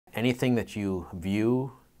anything that you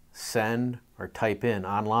view, send, or type in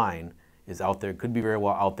online is out there, could be very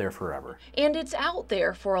well out there forever. And it's out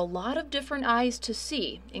there for a lot of different eyes to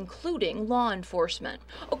see, including law enforcement.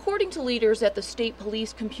 According to leaders at the State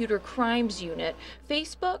Police Computer Crimes Unit,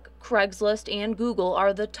 Facebook, Craigslist, and Google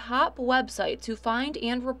are the top websites to find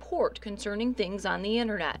and report concerning things on the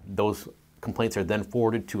internet. Those complaints are then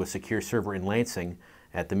forwarded to a secure server in Lansing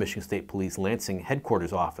at the Michigan State Police Lansing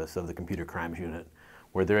headquarters office of the Computer Crimes Unit,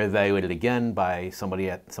 where they're evaluated again by somebody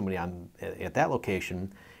at that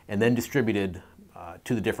location, and then distributed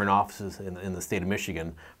to the different offices in the state of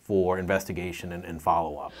Michigan for investigation and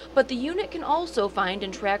follow-up. But the unit can also find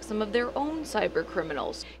and track some of their own cyber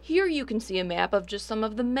criminals. Here you can see a map of just some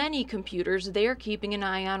of the many computers they're keeping an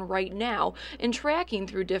eye on right now and tracking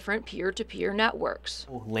through different peer-to-peer networks.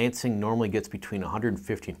 Lansing normally gets between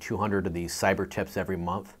 150 and 200 of these cyber tips every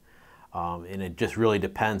month. And it just really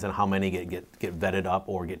depends on how many get vetted up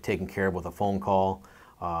or get taken care of with a phone call.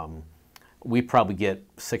 We probably get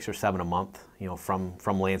 6 or 7 a month,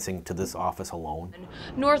 from Lansing to this office alone.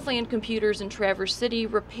 Northland Computers in Traverse City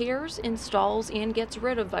repairs, installs, and gets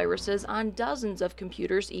rid of viruses on dozens of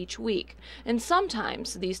computers each week. And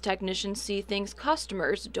sometimes these technicians see things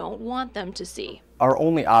customers don't want them to see. Our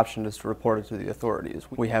only option is to report it to the authorities.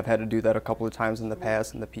 We have had to do that a couple of times in the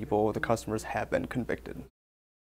past, and the customers have been convicted.